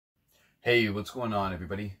Hey, what's going on,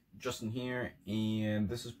 everybody? Justin here, and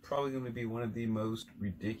this is probably going to be one of the most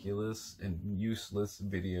ridiculous and useless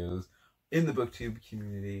videos in the booktube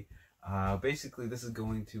community. Basically, this is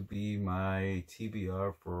going to be my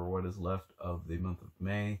TBR for what is left of the month of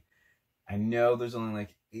May. I know there's only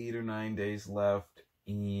like 8 or 9 days left,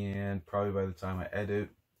 and probably by the time I edit,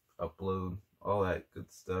 upload, all that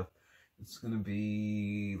good stuff, it's going to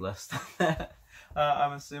be less than that,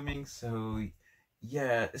 I'm assuming. So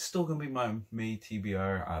yeah, it's still gonna be my May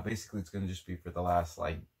TBR. Basically, it's gonna just be for the last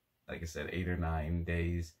like I said, 8 or 9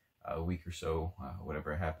 days, a week or so,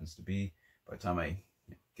 whatever it happens to be. By the time I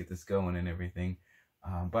get this going and everything,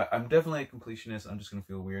 but I'm definitely a completionist. I'm just gonna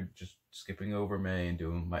feel weird just skipping over May and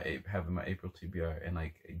doing having my April TBR and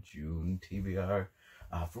like a June TBR.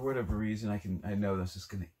 For whatever reason, I know this is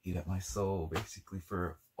gonna eat up my soul basically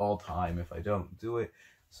for all time if I don't do it.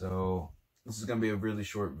 So this is going to be a really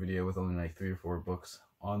short video with only like 3 or 4 books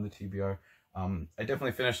on the TBR. I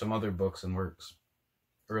definitely finished some other books and works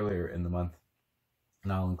earlier in the month,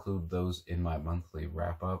 and I'll include those in my monthly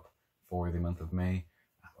wrap-up for the month of May.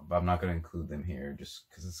 But I'm not going to include them here just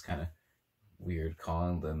because it's kind of weird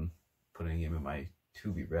calling them, putting them in my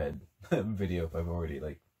to-be-read video if I've already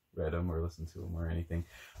like read them or listened to them or anything.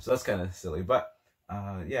 So that's kind of silly. But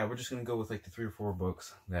yeah, we're just going to go with like the 3 or 4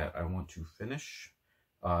 books that I want to finish.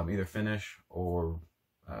 Either finish or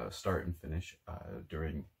start and finish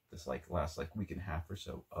during this like last like week and a half or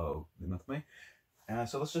so of the month of May.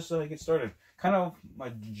 So let's just get started. Kind of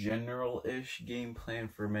my general-ish game plan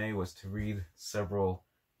for May was to read several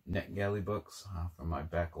NetGalley books from my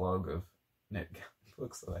backlog of NetGalley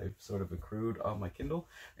books that I've sort of accrued on my Kindle.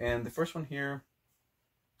 And the first one here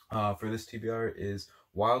for this TBR is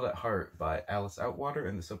Wild at Heart by Alice Outwater,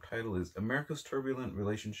 and the subtitle is America's Turbulent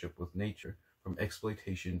Relationship with Nature, from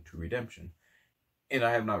Exploitation to Redemption. And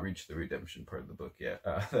I have not reached the redemption part of the book yet,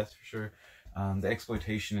 that's for sure. The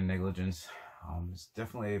exploitation and negligence is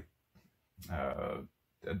definitely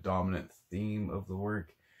a dominant theme of the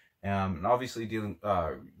work. And obviously dealing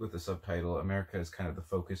with the subtitle, America is kind of the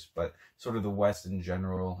focus, but sort of the West in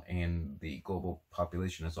general and the global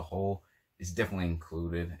population as a whole is definitely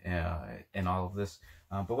included in all of this.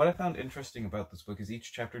 But what I found interesting about this book is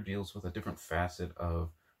each chapter deals with a different facet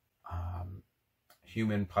of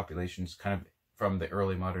human populations, kind of from the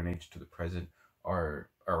early modern age to the present, or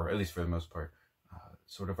at least for the most part,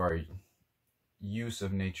 sort of our use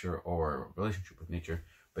of nature or relationship with nature,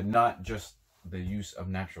 but not just the use of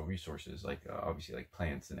natural resources, like obviously like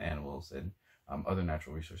plants and animals and other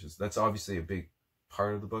natural resources. That's obviously a big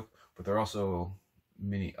part of the book, but there are also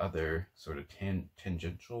many other sort of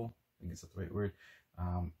tangential, I guess that's the right word,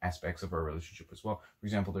 aspects of our relationship as well. For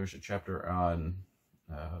example, there's a chapter on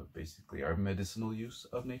basically our medicinal use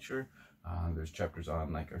of nature. There's chapters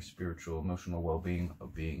on like our spiritual, emotional well-being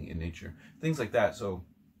of being in nature, things like that. So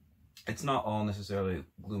it's not all necessarily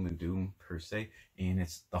gloom and doom per se, and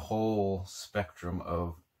it's the whole spectrum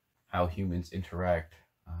of how humans interact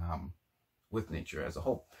with nature as a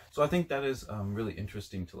whole. So I think that is really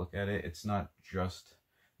interesting to look at it. It's not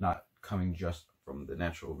coming just from the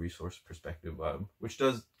natural resource perspective, which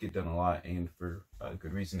does get done a lot and for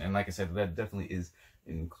good reason. And like I said, that definitely is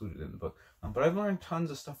included in the book. But I've learned tons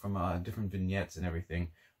of stuff from different vignettes and everything.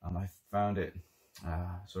 I found it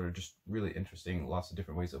sort of just really interesting, lots of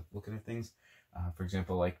different ways of looking at things. For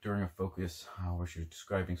example, like during a focus where she was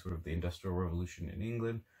describing sort of the Industrial Revolution in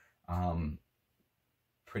England,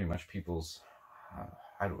 pretty much people's,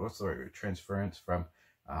 what's the right, transference from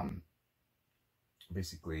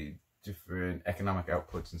basically different economic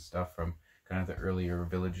outputs and stuff from kind of the earlier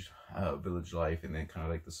village life, and then kind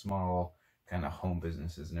of like the small kind of home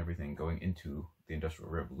businesses and everything going into the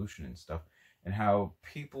Industrial Revolution and stuff, and how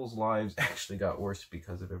people's lives actually got worse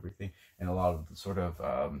because of everything, and a lot of the sort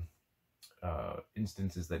of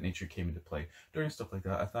instances that nature came into play during stuff like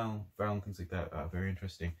that. I found things like that very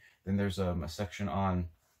interesting. Then there's a section on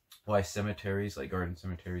why cemeteries, like garden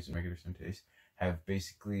cemeteries and regular cemeteries, have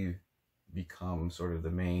basically become sort of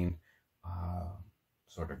the main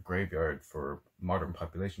sort of graveyard for modern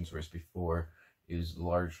populations, whereas before it was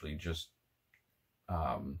largely just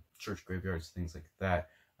church graveyards, things like that.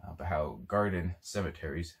 But how garden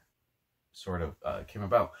cemeteries sort of came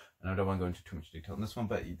about. And I don't want to go into too much detail in this one,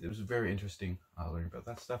 but it was very interesting learning about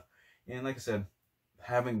that stuff. And like I said,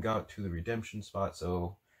 haven't got to the redemption spot,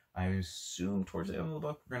 so I assume towards the end of the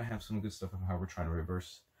book we're going to have some good stuff on how we're trying to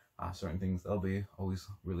reverse certain things. That'll be always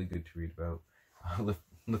really good to read about.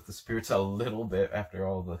 Lift the spirits a little bit after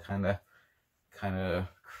all the kind of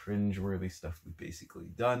cringe-worthy stuff we've basically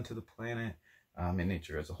done to the planet and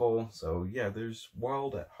nature as a whole. So yeah, there's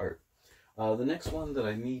Wild at Heart. The next one that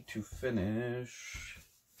I need to finish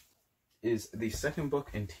is the second book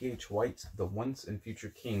in T.H. White's The Once and Future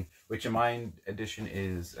King, which in my edition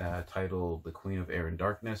is titled The Queen of Air and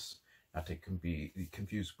Darkness. Not to be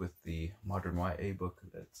confused with the modern YA book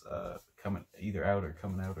that's coming either out or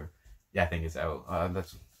coming out, or yeah, I think it's out.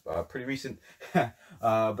 That's pretty recent.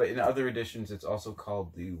 But in other editions, it's also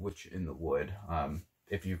called The Witch in the Wood,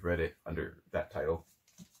 if you've read it under that title.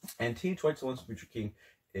 And T.H. White's The Once and Future King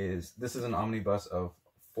is an omnibus of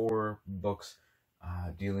 4 books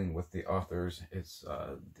dealing with the authors. It's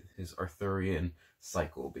his Arthurian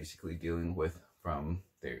cycle, basically dealing with from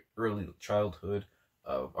the early childhood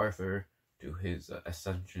of Arthur to his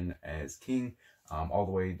ascension as king, all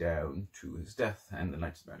the way down to his death and the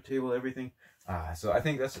Knights of the Round Table, everything. So I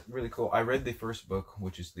think that's really cool. I read the first book,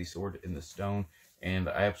 which is The Sword in the Stone, and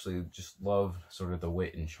I absolutely just love sort of the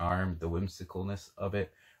wit and charm, the whimsicalness of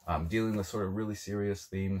it, dealing with sort of really serious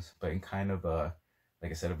themes, but in kind of a,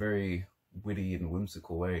 like I said, a very witty and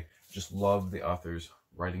whimsical way. Just love the author's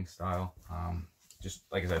writing style. Just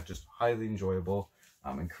like I said, just highly enjoyable.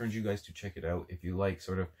 Encourage you guys to check it out if you like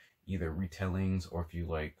sort of either retellings or if you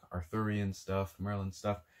like Arthurian stuff, Merlin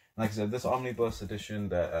stuff. And like I said, this omnibus edition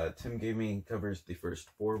that Tim gave me covers the first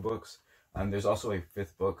 4 books. There's also a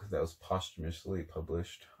 5th book that was posthumously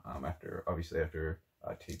published after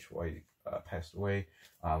T.H. White passed away.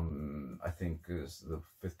 I think the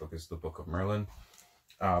 5th book is the Book of Merlin.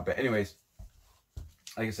 But anyways,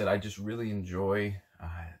 like I said, I just really enjoy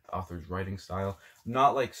the author's writing style.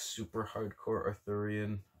 Not like super hardcore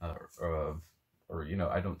Arthurian, or you know,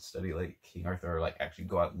 I don't study like King Arthur or like actually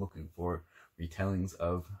go out looking for retellings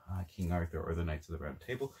of King Arthur or the Knights of the Round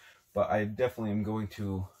Table. But I definitely am going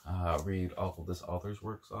to read all of this author's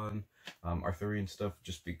works on Arthurian stuff,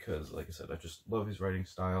 just because, like I said, I just love his writing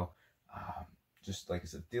style. Just like I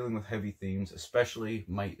said, dealing with heavy themes, especially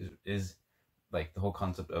might is like the whole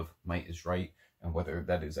concept of might is right, and whether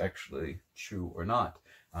that is actually true or not.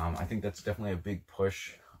 I think that's definitely a big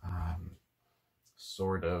push,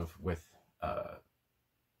 sort of with, I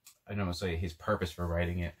don't want to say his purpose for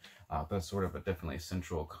writing it, but sort of definitely a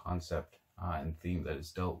central concept and theme that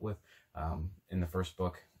is dealt with in the first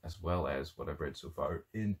book, as well as what I've read so far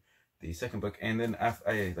in the second book. And then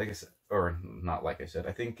after, like I said, or not like I said,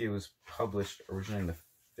 I think it was published originally in the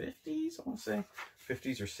 50s, I want to say,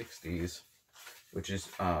 50s or 60s, which is,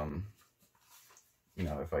 you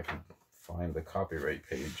know, if I can find the copyright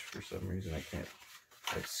page for some reason, I can't,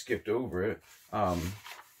 I skipped over it. Oh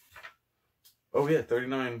yeah,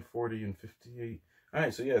 39, 40, and 58.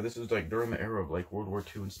 Alright, so yeah, this is like during the era of like World War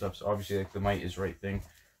II and stuff, so obviously like the might is right thing,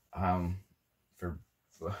 for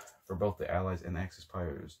both the Allies and the Axis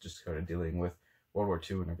powers, just kind of dealing with World War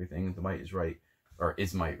II and everything. The might is right, or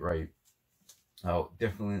is might right? Oh,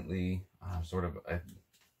 definitely sort of a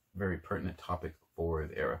very pertinent topic for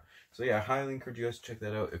the era. So yeah, I highly encourage you guys to check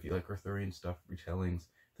that out if you like Arthurian stuff, retellings,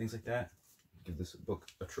 things like that. Give this book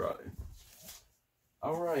a try.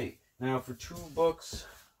 Alright, now for 2 books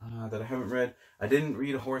that I haven't read. I didn't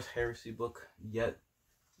read a Horus Heresy book yet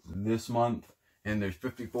this month, and there's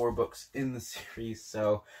 54 books in the series,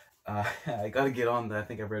 so I gotta get on that. I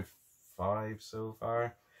think I've read 5 so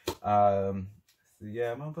far. So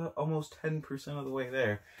yeah, I'm about almost 10% of the way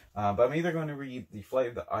there. But I'm either going to read The Flight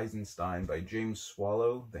of the Eisenstein by James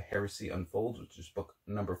Swallow, The Heresy Unfolds, which is book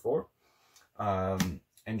number 4.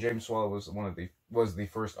 And James Swallow was the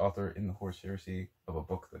first author in the Horus Heresy of a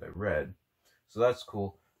book that I read. So that's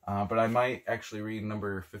cool. But I might actually read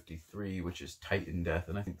number 53, which is Titan Death,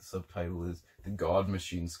 and I think the subtitle is The God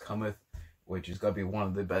Machines Cometh, which is going to be one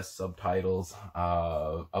of the best subtitles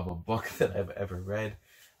of a book that I've ever read.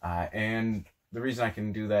 And the reason I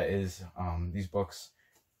can do that is these books,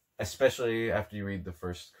 especially after you read the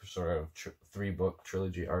first sort of 3-book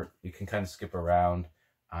trilogy arc, you can kind of skip around.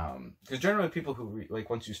 Because generally people who read, like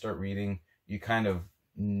once you start reading, you kind of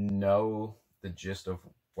know the gist of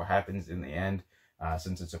what happens in the end,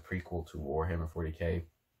 since it's a prequel to Warhammer 40k.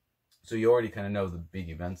 So you already kind of know the big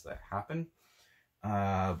events that happen.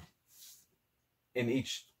 In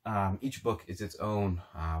each book is its own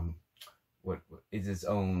its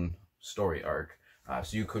own story arc.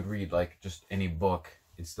 So you could read like just any book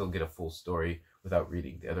and still get a full story without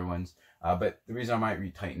reading the other ones. But the reason I might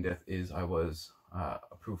read Titan Death is I was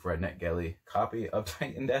approved for a NetGalley copy of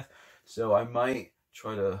Titan Death, so I might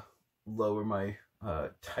try to lower my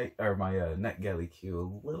NetGalley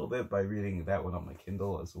queue a little bit by reading that one on my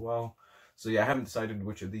Kindle as well. So yeah, I haven't decided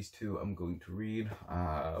which of these 2 I'm going to read,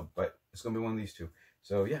 but it's going to be one of these 2.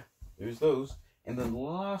 So yeah, there's those. And then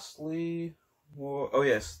lastly, oh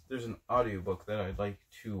yes, there's an audiobook that I'd like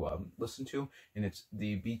to listen to, and it's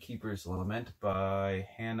The Beekeeper's Lament by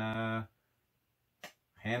Hannah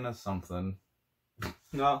something.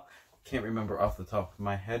 No, can't remember off the top of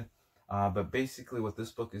my head. But basically what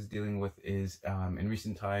this book is dealing with is in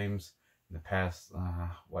recent times, in the past,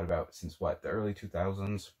 since the early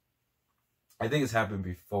 2000s. I think it's happened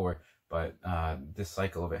before, but this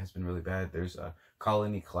cycle of it has been really bad. There's a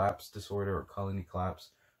colony collapse disorder, or colony collapse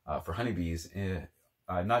for honeybees,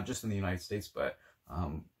 not just in the United States, but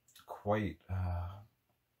quite,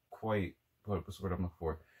 what was the word I'm looking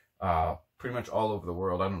for? Pretty much all over the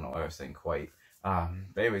world. I don't know why I was saying quite. But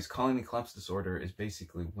anyways, colony collapse disorder is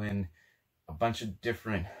basically when a bunch of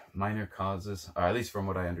different minor causes, or at least from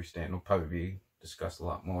what I understand, will probably be discussed a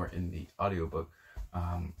lot more in the audiobook.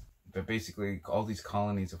 But basically, all these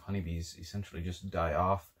colonies of honeybees essentially just die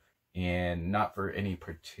off, and not for any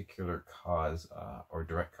particular cause or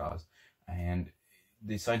direct cause. And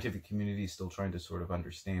the scientific community is still trying to sort of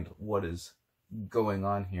understand what is going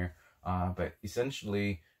on here. But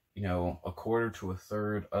essentially, you know, a quarter to a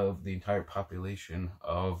third of the entire population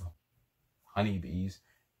of honeybees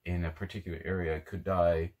in a particular area could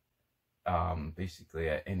die basically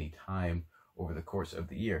at any time over the course of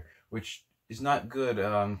the year, which is not good,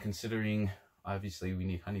 considering obviously we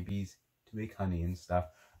need honeybees to make honey and stuff.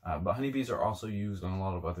 But honeybees are also used on a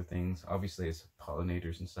lot of other things, obviously as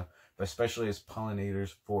pollinators and stuff, but especially as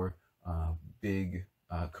pollinators for big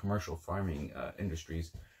commercial farming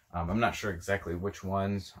industries. I'm not sure exactly which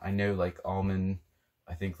ones. I know like almond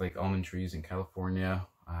trees in California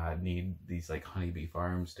need these like honeybee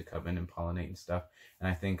farms to come in and pollinate and stuff. And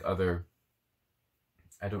I think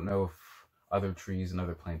I don't know if other trees and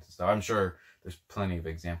other plants and stuff. I'm sure there's plenty of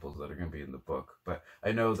examples that are going to be in the book, but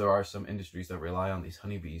I know there are some industries that rely on these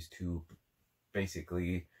honeybees to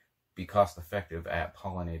basically be cost effective at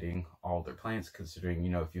pollinating all their plants, considering,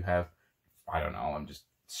 you know, if you have, I don't know, I'm just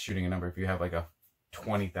shooting a number, if you have like a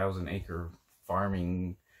 20,000 acre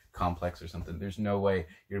farming complex or something, there's no way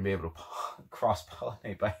you're gonna be able to cross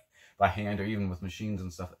pollinate by hand, or even with machines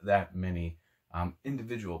and stuff, that many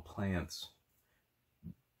individual plants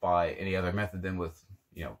by any other method than with,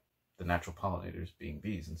 you know, the natural pollinators being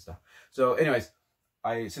bees and stuff. So anyways,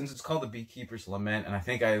 since it's called The Beekeeper's Lament, and I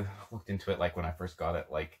think I looked into it like when I first got it,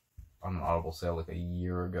 like on an Audible sale like a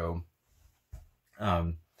year ago,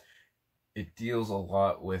 it deals a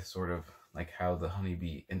lot with sort of like how the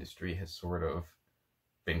honeybee industry has sort of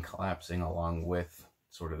been collapsing along with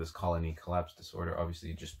sort of this colony collapse disorder,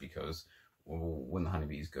 obviously just because when the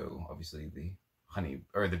honeybees go, obviously the honey,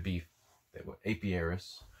 or the bee,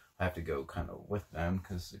 apiarists have to go kind of with them,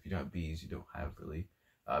 because if you don't have bees, you don't have really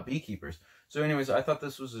beekeepers. So anyways, I thought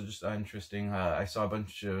this was just interesting. I saw a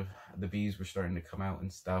bunch of the bees were starting to come out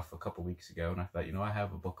and stuff a couple weeks ago, and I thought, you know, I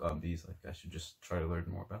have a book on bees, like I should just try to learn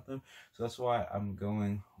more about them. So that's why I'm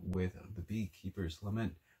going with The Beekeeper's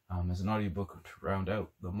Lament as an audiobook to round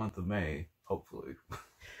out the month of May, hopefully.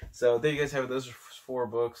 So there you guys have it. Those are 4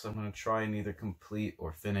 books I'm going to try and either complete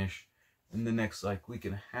or finish in the next like week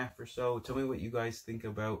and a half or so. Tell me what you guys think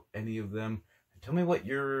about any of them. Tell me what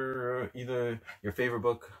either your favorite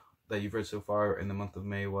book that you've read so far in the month of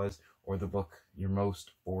May was, or the book you're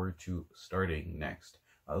most forward to starting next.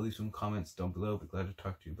 Leave some comments down below. I'll be glad to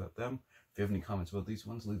talk to you about them. If you have any comments about these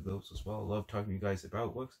ones, leave those as well. I love talking to you guys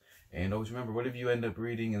about books. And always remember, whatever you end up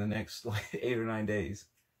reading in the next like 8 or 9 days,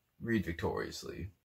 read victoriously.